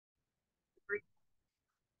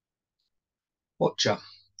Watcher.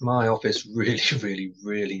 My office really,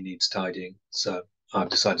 really needs tidying, so I've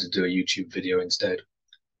decided to do a YouTube video instead.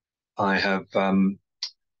 I have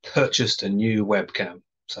purchased a new webcam,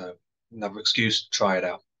 so another excuse to try it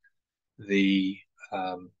out. The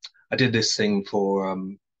I did this thing for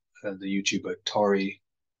the YouTuber Tori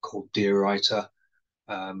called Dear Writer,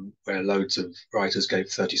 where loads of writers gave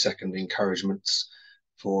 30-second encouragements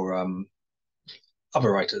for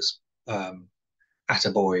other writers,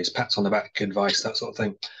 attaboys, pats on the back advice, that sort of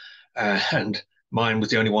thing. And mine was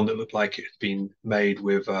the only one that looked like it had been made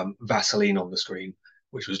with Vaseline on the screen,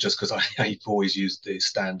 which was just because I've always used the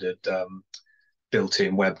standard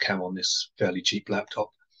built-in webcam on this fairly cheap laptop.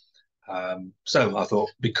 So I thought,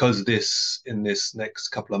 because in this next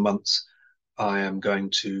couple of months, I am going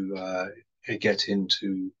to get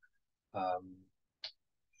into um,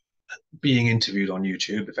 being interviewed on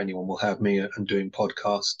YouTube, if anyone will have me, and doing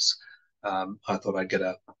podcasts. I thought I'd get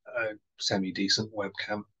a semi-decent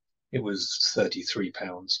webcam. It was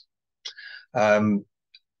 £33. Um,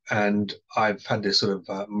 and I've had this sort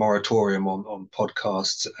of moratorium on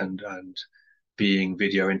podcasts and being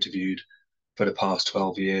video interviewed for the past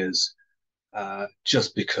 12 years,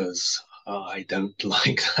 just because I don't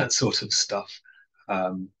like that sort of stuff.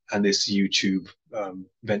 And this YouTube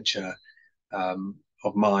venture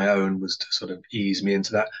of my own was to sort of ease me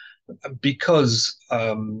into that, because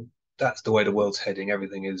that's the way the world's heading.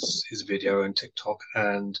 Everything is video and TikTok,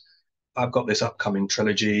 and I've got this upcoming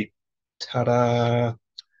trilogy. Ta-da!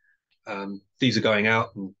 These are going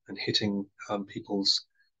out and hitting people's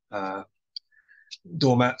uh,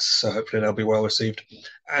 doormats, so hopefully they'll be well received.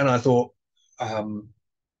 And I thought um,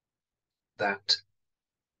 that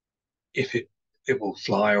if it will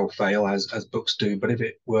fly or fail as books do, but if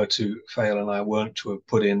it were to fail and I weren't to have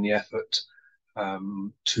put in the effort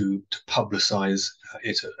to publicize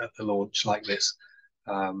it at the launch like this,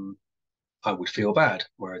 I would feel bad.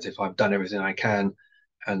 Whereas if I've done everything I can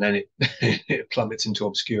and then it it plummets into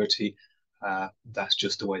obscurity, that's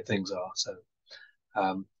just the way things are. So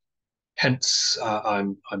um, hence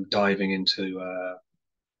I'm diving into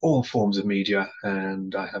all forms of media,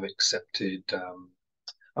 and I have accepted.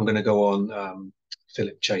 I'm going to go on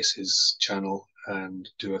Philip Chase's channel and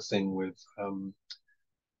do a thing with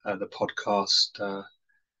the podcast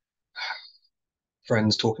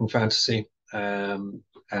Friends Talking Fantasy. And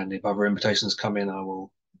if other invitations come in, I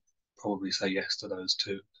will probably say yes to those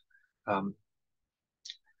too. Um,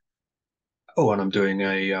 oh, and I'm doing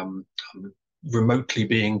I'm remotely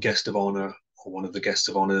being guest of honor, or one of the guests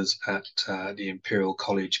of honors, at the Imperial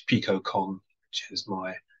College PicoCon, which is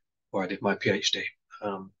where I did my PhD.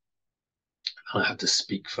 Um, I have to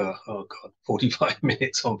speak for 45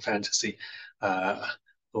 minutes on fantasy. Uh,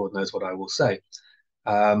 Lord knows what I will say.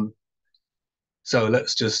 Um, so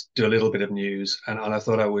let's just do a little bit of news, and I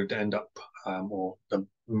thought I would end up, or the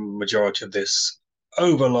majority of this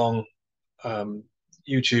overlong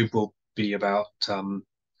YouTube will be about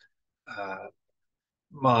uh,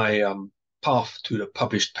 my path to the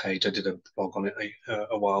published page. I did a blog on it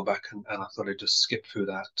a while back, and I thought I'd just skip through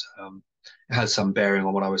that. It has some bearing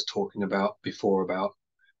on what I was talking about before, about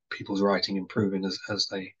people's writing improving as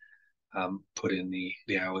they put in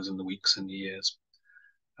the hours and the weeks and the years.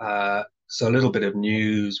 So a little bit of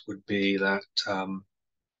news would be that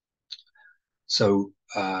so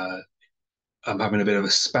I'm having a bit of a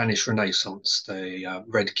Spanish Renaissance. The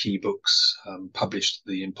Red Key Books published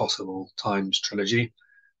the Impossible Times trilogy,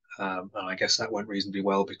 and I guess that went reasonably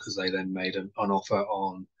well, because they then made an offer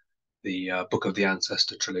on the Book of the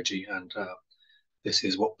Ancestor trilogy, and this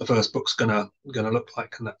is what the first book's gonna look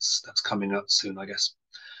like, and that's coming out soon, I guess.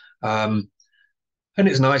 Um, and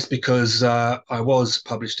it's nice because I was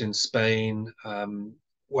published in Spain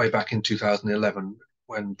way back in 2011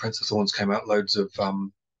 when Prince of Thorns came out. Loads of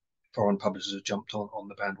foreign publishers have jumped on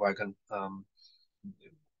the bandwagon.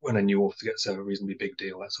 When a new author gets a reasonably big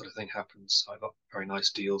deal, that sort of thing happens. I got very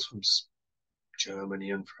nice deals from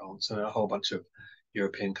Germany and France and a whole bunch of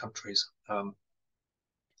European countries.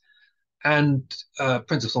 And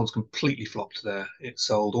Prince of Thorns completely flopped there. It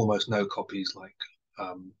sold almost no copies, like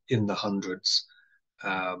in the hundreds.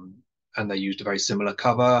 And they used a very similar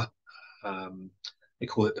cover. They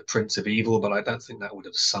call it the Prince of Evil, but I don't think that would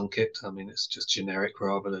have sunk it. I mean, it's just generic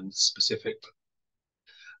rather than specific.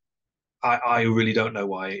 I really don't know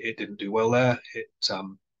why it didn't do well there.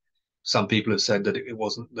 Some people have said that it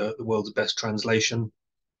wasn't the world's best translation,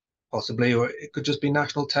 possibly, or it could just be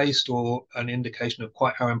national taste, or an indication of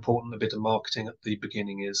quite how important a bit of marketing at the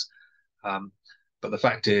beginning is. But the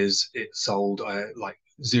fact is, it sold like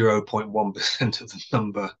 0.1% of the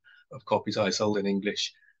number of copies I sold in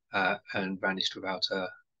English, and vanished without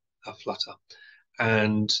a flutter.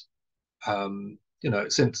 And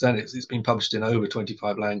Since then it's been published in over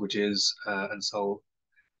 25 languages and sold,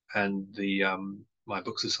 and the my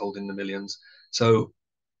books are sold in the millions. So,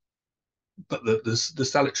 but the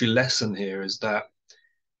salutary lesson here is that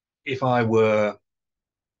if I were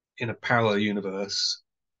in a parallel universe,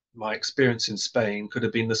 my experience in Spain could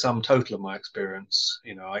have been the sum total of my experience.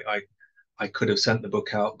 I could have sent the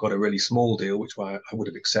book out, got a really small deal, which I would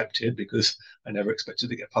have accepted because I never expected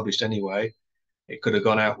to get published anyway. It could have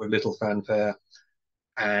gone out with little fanfare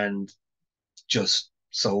and just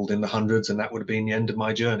sold in the hundreds, and that would have been the end of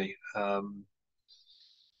my journey.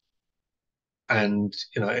 And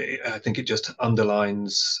I think it just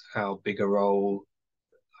underlines how big a role,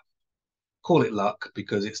 call it luck,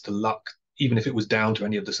 because it's the luck. Even if it was down to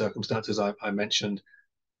any of the circumstances I mentioned,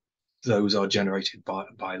 those are generated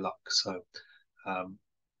by luck. So um,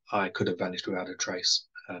 I could have vanished without a trace,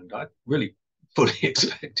 and I really fully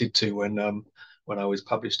expected to when I was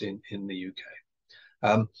published in the UK.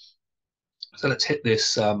 Um, so let's hit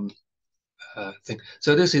this thing.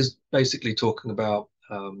 So this is basically talking about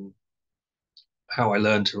how I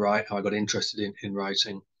learned to write, how I got interested in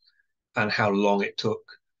writing, and how long it took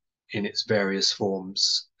in its various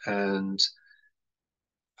forms. And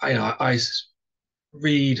I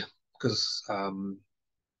read because I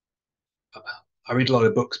read a lot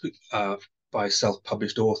of books by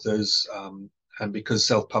self-published authors, and because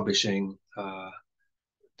self-publishing,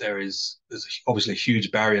 there's obviously a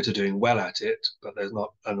huge barrier to doing well at it, but there's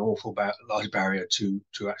not an large barrier to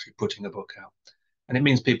actually putting a book out, and it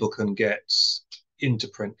means people can get into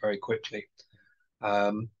print very quickly.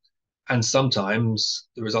 Um, and sometimes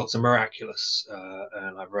the results are miraculous.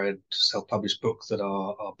 And I've read self-published books that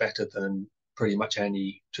are better than pretty much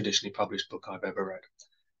any traditionally published book I've ever read.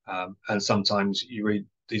 And sometimes you read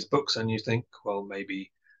these books and you think, well,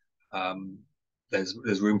 maybe um,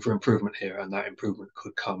 there's room for improvement here, and that improvement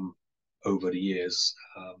could come over the years.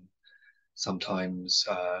 Sometimes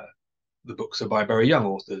the books are by very young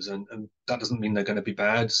authors, and that doesn't mean they're going to be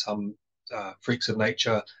bad. Some freaks of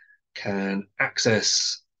nature can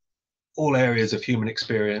access all areas of human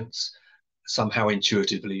experience somehow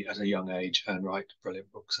intuitively at a young age and write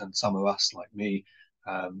brilliant books. And some of us, like me,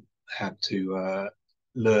 had to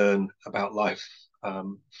learn about life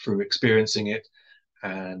through experiencing it,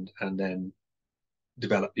 and then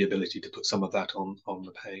develop the ability to put some of that on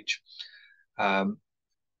the page. Um,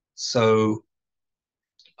 so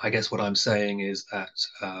I guess what I'm saying is that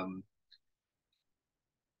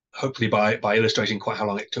hopefully by illustrating quite how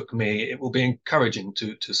long it took me, it will be encouraging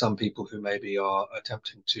to some people who maybe are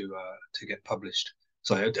attempting to get published.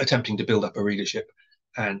 So attempting to build up a readership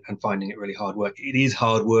and finding it really hard work. It is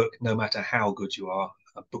hard work, no matter how good you are.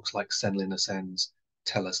 Books like Senlin Ascends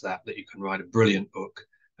tell us that you can write a brilliant book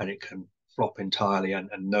and it can flop entirely, and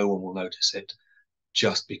no one will notice it,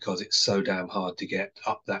 just because it's so damn hard to get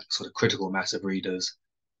up that sort of critical mass of readers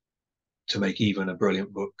to make even a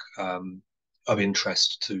brilliant book of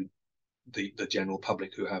interest to the general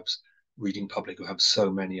public reading public who have so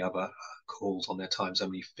many other calls on their time, so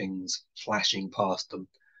many things flashing past them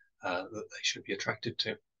that they should be attracted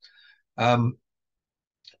to.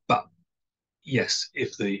 But yes,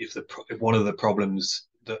 if one of the problems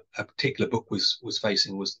that a particular book was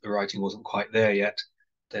facing was the writing wasn't quite there yet,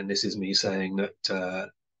 then this is me saying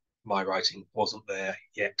that my writing wasn't there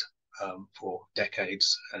yet for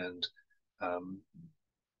decades, and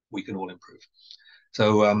we can all improve.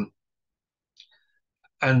 So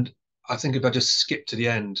and I think if I just skip to the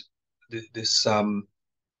end, this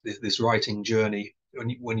this writing journey,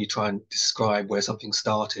 when you try and describe where something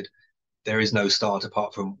started, there is no start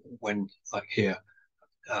apart from when, like here,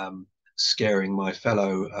 scaring my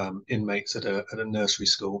fellow inmates at a nursery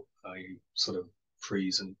school. You sort of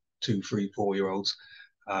freeze and 2, 3, 4 year olds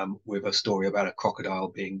with a story about a crocodile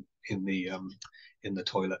being in the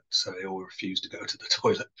toilet, so they all refuse to go to the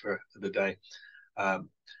toilet for the day.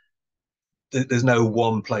 There's no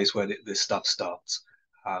one place where this stuff starts,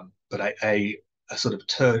 but a sort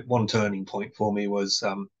of one turning point for me was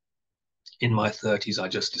in my 30s. I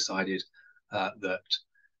just decided that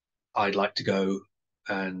I'd like to go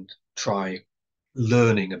and try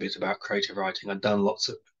learning a bit about creative writing. I'd done lots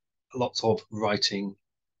of writing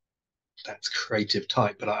that's creative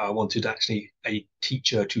type, but I wanted actually a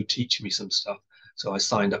teacher to teach me some stuff. So I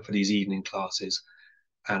signed up for these evening classes,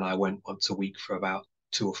 and I went once a week for about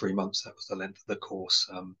 2 or 3 months. That was the length of the course.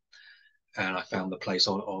 And I found the place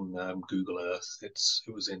on Google Earth. It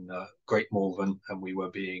was in Great Malvern, and we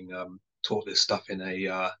were being taught this stuff in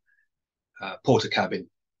a porter cabin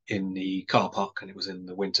in the car park, and it was in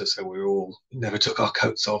the winter, so we all never took our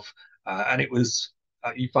coats off. And it was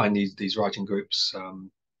you find these writing groups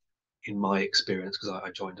in my experience, because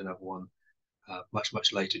I joined another one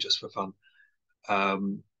much later just for fun,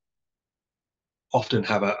 um, often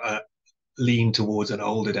have a lean towards an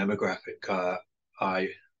older demographic. I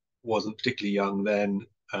wasn't particularly young then.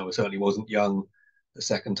 I certainly wasn't young the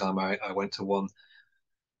second time I went to one,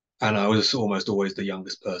 and I was almost always the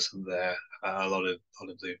youngest person there. A lot of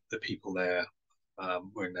the people there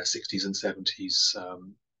were in their 60s and 70s,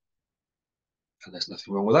 and there's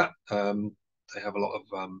nothing wrong with that. They have a lot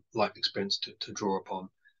of life experience to draw upon,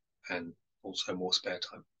 and also more spare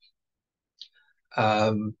time.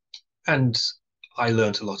 Um, and I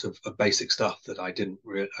learned a lot of basic stuff that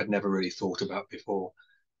I'd never really thought about before.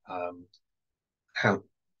 Um, how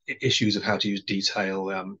issues of how to use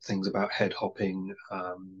detail, things about head hopping,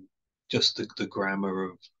 just the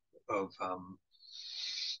grammar of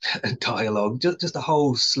dialogue, just a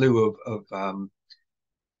whole slew of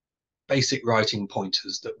basic writing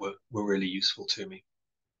pointers that were really useful to me.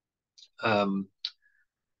 Um,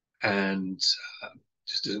 and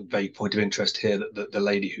just a vague point of interest here that the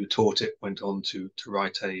lady who taught it went on to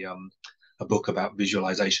write a book about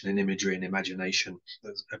visualization and imagery and imagination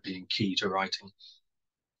as being key to writing.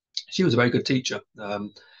 She was a very good teacher,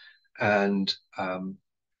 and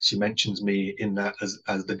she mentions me in that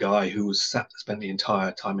as the guy who was spent the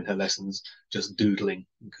entire time in her lessons just doodling,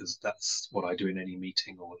 because that's what I do in any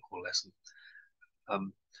meeting or lesson.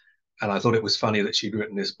 Um, and I thought it was funny that she'd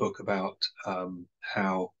written this book about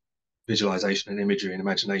how visualization and imagery and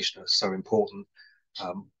imagination are so important,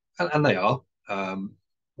 and they are.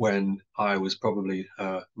 When I was probably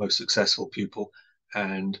her most successful pupil,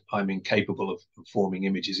 and I'm incapable of forming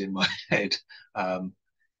images in my head,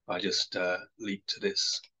 I just leaped to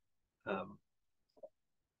this. Um,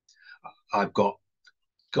 I've got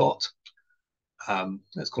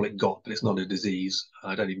let's call it got, but it's not a disease.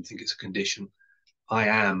 I don't even think it's a condition. I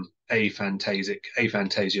am aphantasic.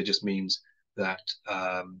 Aphantasia just means that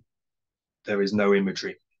there is no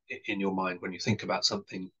imagery in your mind when you think about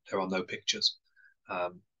something. There are no pictures,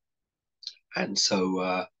 and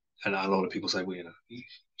so and a lot of people say, well,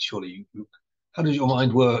 surely how does your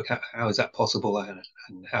mind work? How is that possible? And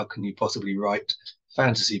how can you possibly write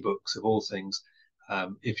fantasy books of all things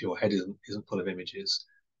if your head isn't full of images?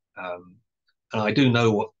 Um, and I do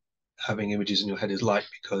know what having images in your head is like,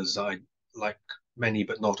 because I, like many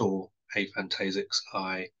but not all aphantasics,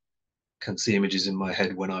 I can see images in my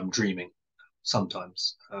head when I'm dreaming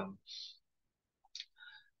sometimes.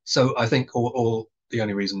 So I think all the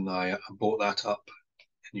only reason I brought that up,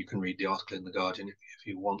 and you can read the article in the Guardian if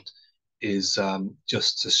you want, is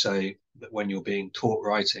just to say that when you're being taught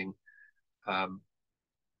writing, um,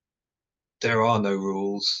 there are no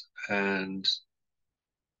rules, and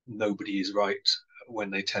nobody is right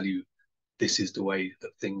when they tell you this is the way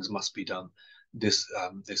that things must be done. This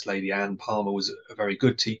lady Anne Palmer was a very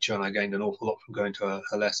good teacher, and I gained an awful lot from going to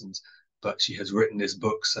her lessons. But she has written this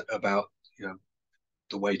book about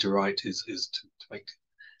the way to write is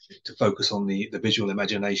to focus on the visual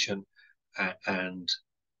imagination, and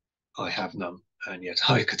I have none, and yet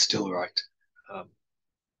I could still write. Um,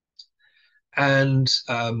 and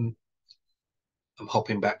I'm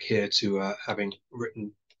hopping back here to having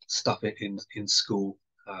written stuff in school.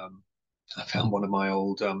 I found one of my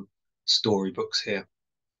old storybooks here,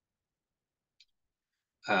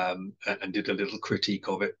 and did a little critique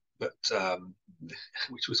of it, but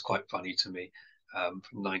which was quite funny to me, from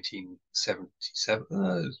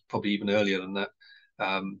 1977, probably even earlier than that.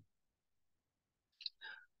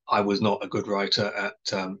 I was not a good writer at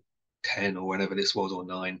 10 or whenever this was, or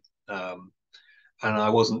 9. And I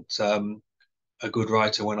wasn't a good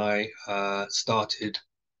writer when I started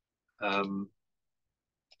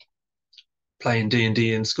playing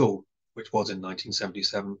D&D in school, which was in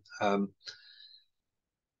 1977.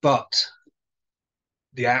 But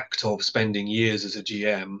the act of spending years as a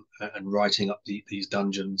GM and writing up these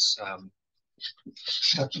dungeons.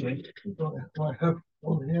 Actually, I have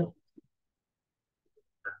one here.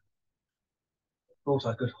 Thought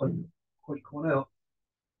I could hoik one out.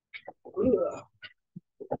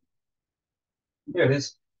 Here it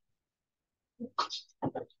is.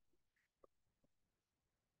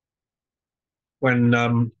 When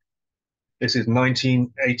this is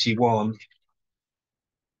 1981,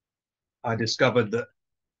 I discovered that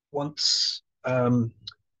once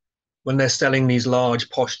when they're selling these large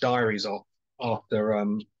posh diaries off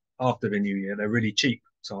after the new year, they're really cheap.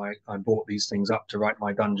 So I bought these things up to write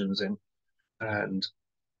my dungeons in, and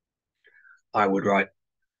I would write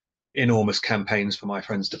enormous campaigns for my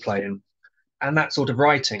friends to play in. And that sort of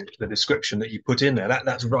writing, the description that you put in there,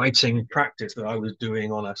 that's writing practice that I was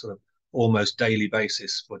doing on a sort of almost daily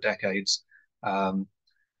basis for decades.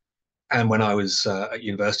 And when I was at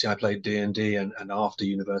university, I played D&D, and after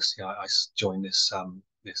university, I joined this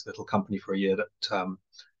little company for a year that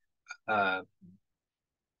uh,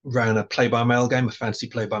 ran a play-by-mail game, a fantasy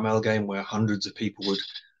play-by-mail game where hundreds of people would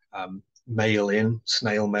mail in,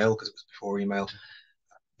 snail mail, because it was before email,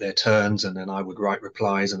 their turns, and then I would write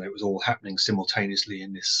replies, and it was all happening simultaneously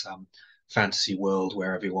in this fantasy world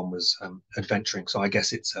where everyone was adventuring. So I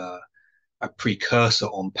guess it's a precursor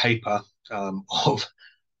on paper of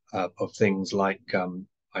things like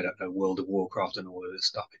I don't know, World of Warcraft and all of this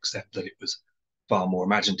stuff, except that it was far more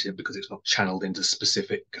imaginative because it's not channeled into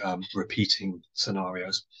specific repeating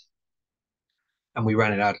scenarios. And we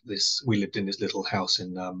ran it out of this. We lived in this little house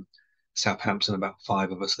in Southampton, about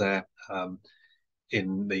five of us there,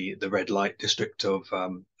 in the red light district of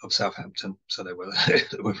Southampton. So there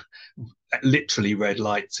were literally red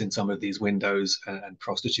lights in some of these windows, and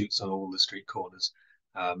prostitutes on all the street corners.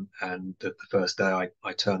 And the first day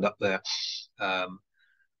I turned up there,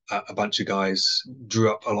 a bunch of guys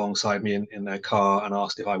drew up alongside me in their car and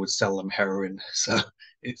asked if I would sell them heroin. So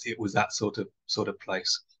it was that sort of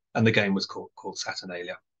place. And the game was called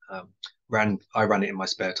Saturnalia. I ran it in my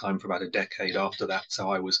spare time for about a decade after that. So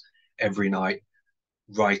I was every night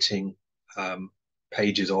writing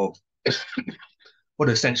pages of what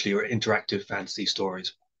essentially are interactive fantasy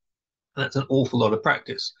stories. And that's an awful lot of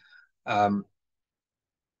practice. And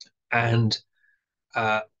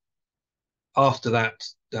after that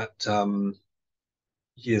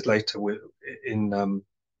years later, in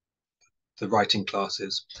the writing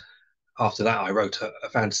classes, after that, I wrote a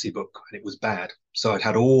fantasy book, and it was bad. So I'd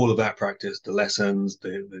had all of that practice, the lessons,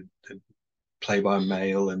 the play by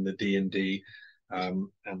mail, and the D&D, and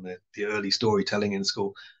the early storytelling in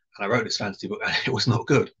school. And I wrote this fantasy book, and it was not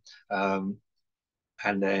good. And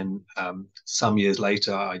then some years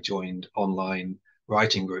later, I joined online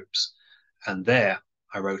writing groups, and there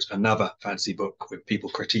I wrote another fantasy book with people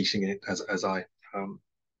critiquing it as I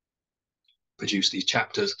produced these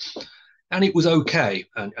chapters, and it was okay.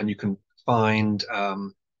 And you can find,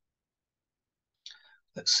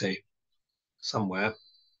 let's see, somewhere.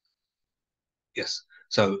 Yes.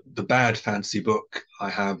 So the bad fantasy book I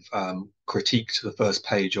have critiqued the first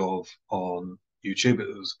page of on YouTube.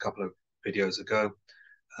 It was a couple of videos ago.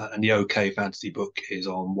 And the OK fantasy book is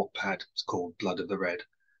on Wattpad. It's called Blood of the Red.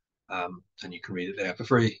 And you can read it there for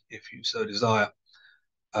free if you so desire.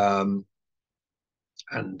 And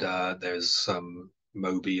there's some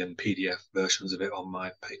Mobi and PDF versions of it on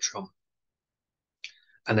my Patreon.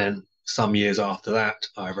 And then some years after that,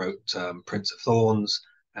 I wrote Prince of Thorns.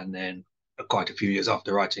 And then quite a few years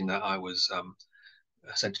after writing that, I was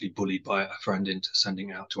essentially bullied by a friend into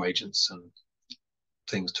sending out to agents, and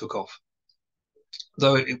things took off.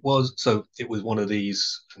 Though it was one of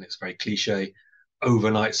these, and it's very cliche,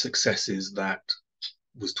 overnight successes that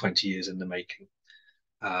was 20 years in the making.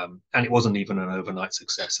 And it wasn't even an overnight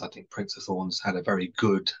success. I think Prince of Thorns had a very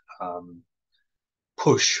good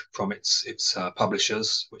push from its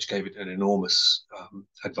publishers, which gave it an enormous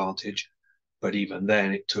advantage. But even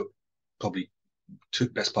then, it took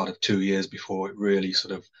best part of 2 years before it really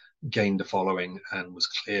sort of gained a following and was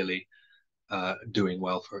clearly doing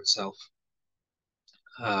well for itself.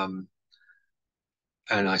 And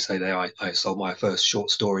I say there, I sold my first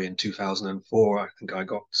short story in 2004. I think I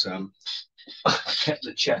got I kept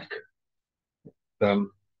the check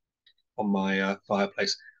on my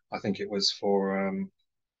fireplace. I think it was for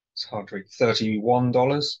it's hard to read,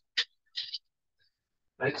 $31.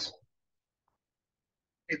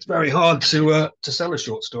 It's very hard to sell a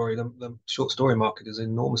short story. The short story market is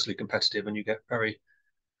enormously competitive, and you get very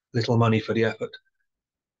little money for the effort.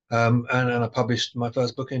 And then I published my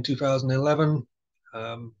first book in 2011.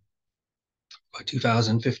 By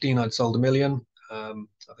 2015, I'd sold 1 million. I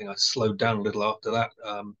think I slowed down a little after that,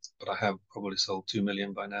 but I have probably sold 2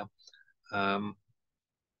 million by now. And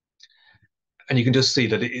you can just see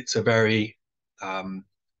that it's a very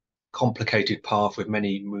complicated path with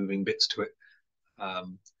many moving bits to it.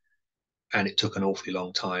 And it took an awfully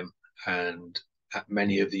long time. And at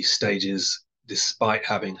many of these stages, despite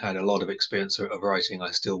having had a lot of experience of writing,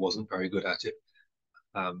 I still wasn't very good at it.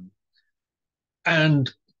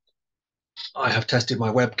 And I have tested my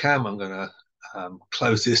webcam. I'm going to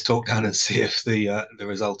close this talk down and see if the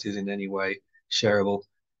result is in any way shareable.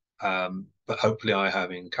 But hopefully I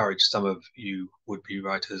have encouraged some of you would-be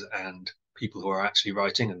writers and people who are actually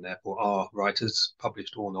writing and therefore are writers,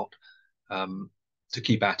 published or not, to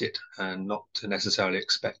keep at it and not to necessarily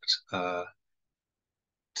expect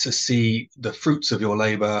to see the fruits of your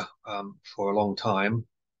labor for a long time.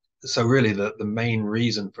 So really the main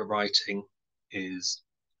reason for writing is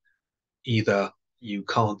either you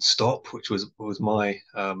can't stop, which was my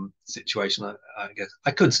situation. I guess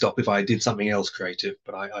I could stop if I did something else creative,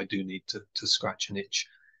 but I do need to scratch an itch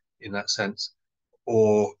in that sense.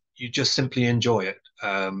 Or you just simply enjoy it,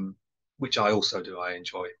 which I also do. I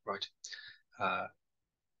enjoy writing. Uh,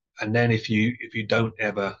 and then if you don't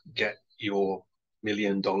ever get your $1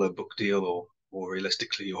 million book deal, or more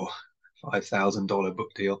realistically your $5,000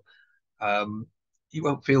 book deal, um, you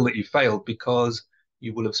won't feel that you failed, because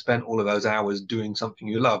you will have spent all of those hours doing something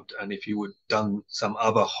you loved. And if you would done some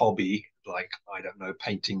other hobby, like, I don't know,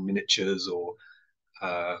 painting miniatures, or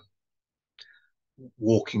uh,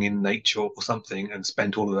 walking in nature or something, and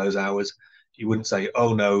spent all of those hours, you wouldn't say,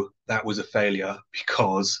 oh no, that was a failure,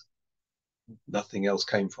 because nothing else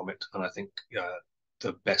came from it. And I think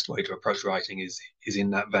the best way to approach writing is in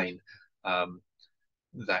that vein. Um,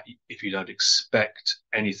 that if you don't expect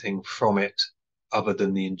anything from it other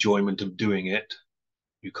than the enjoyment of doing it,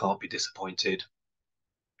 you can't be disappointed.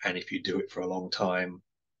 And if you do it for a long time,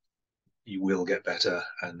 you will get better,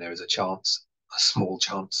 and there is a chance, a small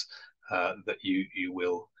chance, that you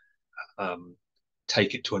will um,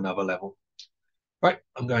 take it to another level. Right,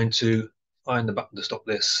 I'm going to find the button to stop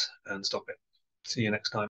this and stop it. See you next time.